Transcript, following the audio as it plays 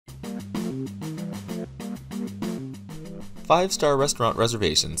5-Star Restaurant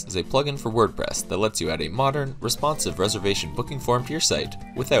Reservations is a plugin for WordPress that lets you add a modern, responsive reservation booking form to your site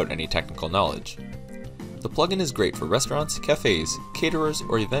without any technical knowledge. The plugin is great for restaurants, cafes, caterers,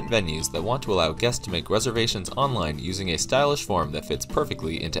 or event venues that want to allow guests to make reservations online using a stylish form that fits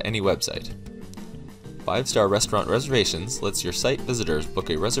perfectly into any website. 5-Star Restaurant Reservations lets your site visitors book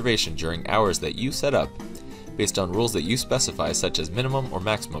a reservation during hours that you set up, based on rules that you specify, such as minimum or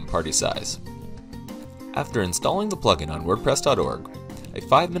maximum party size. After installing the plugin on WordPress.org, a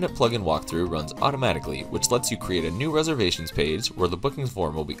 5-minute plugin walkthrough runs automatically, which lets you create a new reservations page where the bookings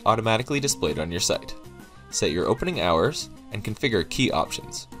form will be automatically displayed on your site. Set your opening hours, and configure key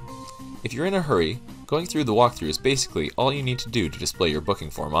options. If you're in a hurry, going through the walkthrough is basically all you need to do to display your booking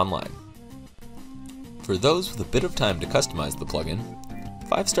form online. For those with a bit of time to customize the plugin,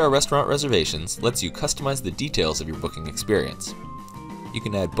 5-Star Restaurant Reservations lets you customize the details of your booking experience. You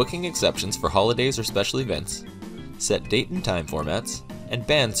can add booking exceptions for holidays or special events, set date and time formats, and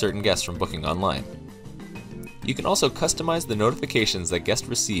ban certain guests from booking online. You can also customize the notifications that guests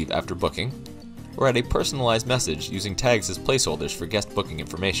receive after booking, or add a personalized message using tags as placeholders for guest booking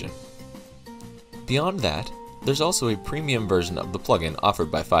information. Beyond that, there's also a premium version of the plugin offered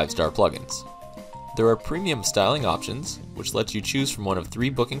by 5-Star Plugins. There are premium styling options, which lets you choose from one of 3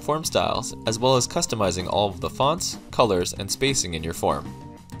 booking form styles, as well as customizing all of the fonts, colors, and spacing in your form.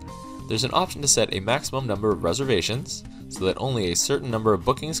 There's an option to set a maximum number of reservations, so that only a certain number of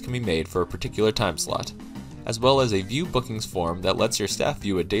bookings can be made for a particular time slot, as well as a view bookings form that lets your staff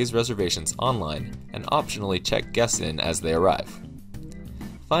view a day's reservations online and optionally check guests in as they arrive.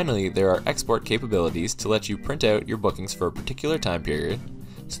 Finally, there are export capabilities to let you print out your bookings for a particular time period,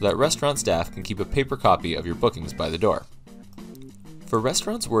 so that restaurant staff can keep a paper copy of your bookings by the door. For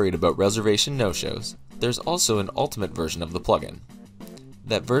restaurants worried about reservation no-shows, there's also an ultimate version of the plugin.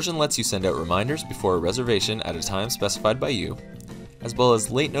 That version lets you send out reminders before a reservation at a time specified by you, as well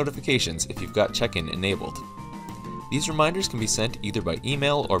as late notifications if you've got check-in enabled. These reminders can be sent either by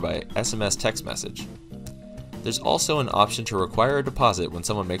email or by SMS text message. There's also an option to require a deposit when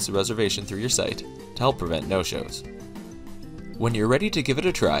someone makes a reservation through your site to help prevent no-shows. When you're ready to give it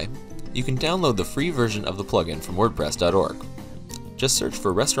a try, you can download the free version of the plugin from WordPress.org. Just search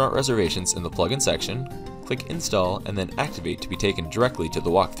for Restaurant Reservations in the plugin section, click Install, and then Activate to be taken directly to the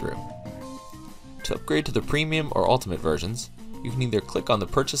walkthrough. To upgrade to the premium or ultimate versions, you can either click on the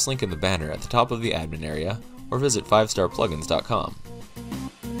purchase link in the banner at the top of the admin area, or visit 5starplugins.com.